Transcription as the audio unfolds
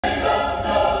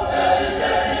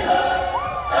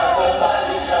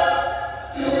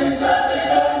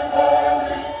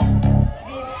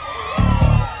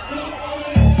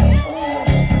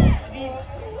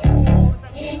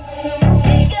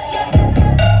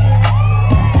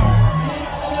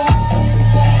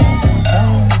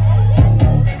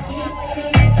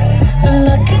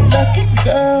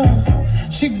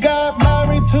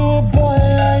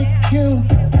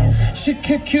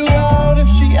kick you out if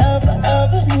she ever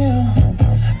knew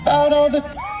about all the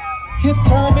you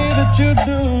tell me that you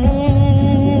do.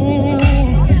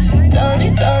 Dirty,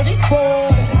 dirty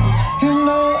boy. You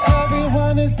know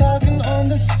everyone is talking on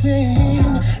the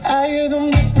scene. I hear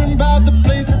them whispering about the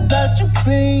places that you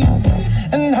clean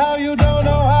and how you don't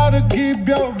know how to keep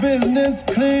your business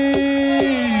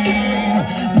clean.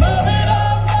 Move it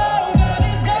up now that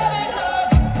he's getting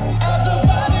hot at the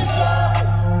body shop,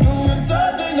 doing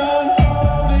something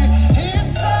unholy. He's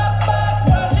sat back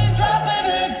while she's dropping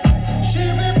it. She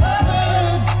be popping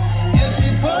it, yeah, she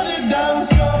put it down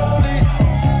slowly.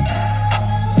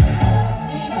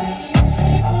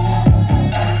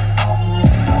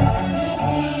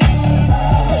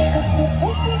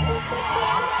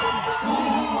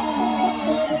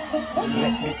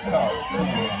 Let me talk to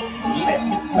you. Let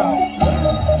me talk to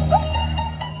you.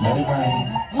 Let it rain.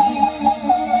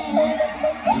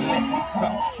 Let me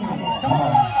talk to you. Come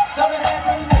on. So we have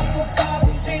a number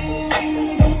 14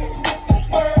 loose with the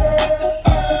word.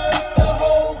 The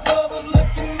whole club was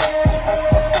looking at her.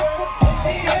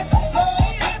 She hit the floor,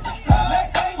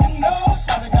 next thing you know,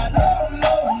 shawty got low.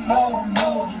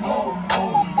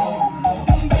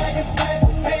 Them baggy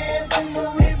sweatpants and the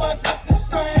Reeboks up the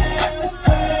strand.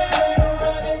 Turn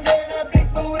around and get that big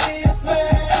booty a slam.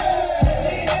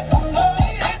 She hit the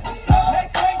floor,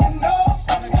 next thing you know,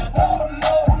 shawty got low.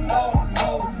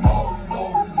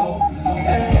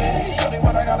 Hey, shorty,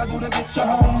 what I gotta do to get you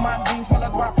home? My jeans full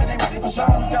of guap, it ain't ready for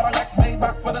shows. Got a Lex made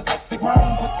back for the sexy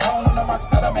grown. Put tone in the box,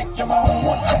 gotta make your moan.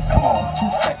 1 step, come on.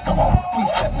 2 steps, come on. 3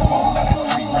 steps, come on. Now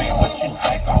that's 3 grand. What you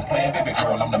think I'm playing? Baby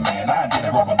girl, I'm the man. I did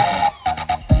a rubber band.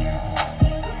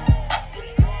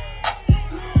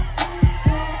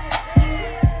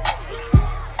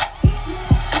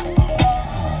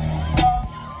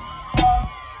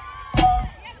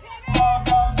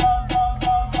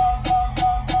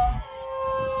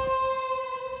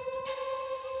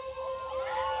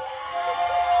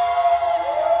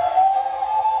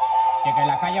 Que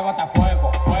la calle bota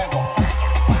fuego, fuego,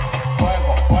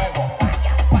 fuego, fuego,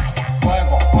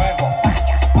 fuego, fuego,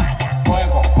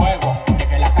 fuego, fuego,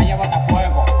 que la calle bota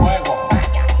fuego, fuego,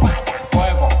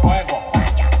 fuego, fuego, fuego,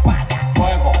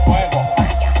 fuego,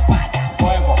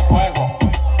 fuego, fuego.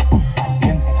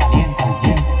 Caliente, caliente,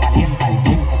 caliente,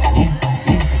 caliente,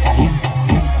 caliente,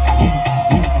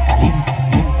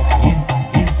 caliente,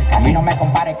 caliente. A mí no me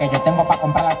compare que yo tengo para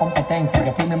comprar la competencia.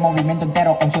 Yo firme el movimiento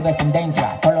entero con su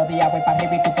descendencia. Todos los días voy para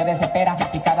arriba y tú te desesperas.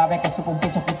 Y cada vez que subo un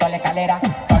piso quito la escalera.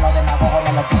 Todos los demagogos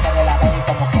me lo quito de la vera y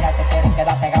como quiera se quieren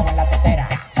quedar pegados en la tetera.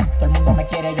 Todo el mundo me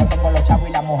quiere, yo tengo los chavos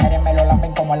y las mujeres me lo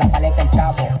lamben como la paleta el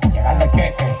chavo. Llegando el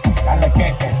queque, llegando el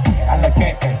queque, llegando el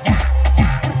queque, ya,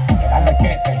 ya. Llegando el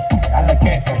queque, llegando el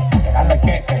queque, llegando el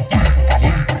queque, ya.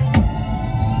 Caliente.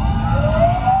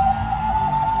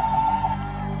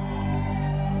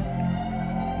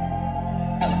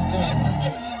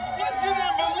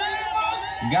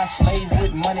 Got slaves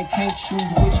with money, can't choose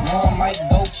which one. Might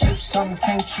go chip something,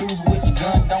 can't choose which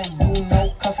gun. Don't do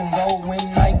no cuff and go when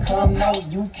night come. No,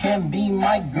 you can be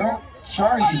my girl.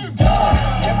 Charge you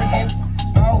done. Never get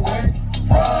out where it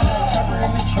from. Cover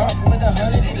in the truck with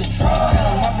 100 in the trunk.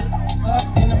 Up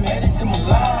in them headed to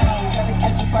Milan. Gotta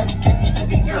catch a flight to get me to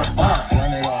be your bond.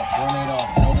 Run it up,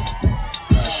 know the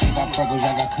she got freckles,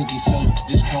 I got cookies, so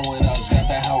just come with us. Got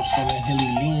that house feeling hilly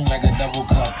lean like a double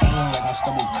cut, clean like a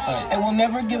stubble cut. And we'll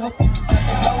never give up.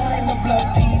 Lower in the blood,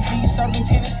 PG, serving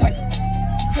tennis like a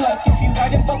pluck. If you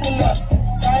ride and buckle up,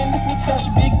 time if you touch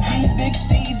big G's, big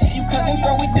C's. If you cousin,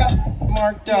 throw it down,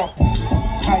 marked out.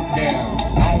 Pipe down,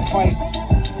 I don't fight,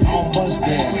 I don't bust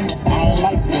down. I don't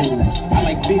like those, I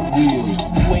like big wheels.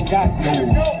 You ain't got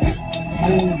those.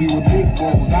 Movie with big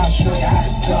goals, I'll show you how to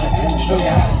stunt, show you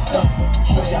how to stunt,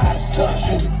 show you how to stunt,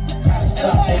 show you how to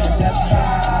stunt. On the left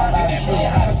side, I'll show you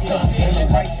how to stunt. On the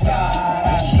right side,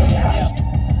 I'll show you how to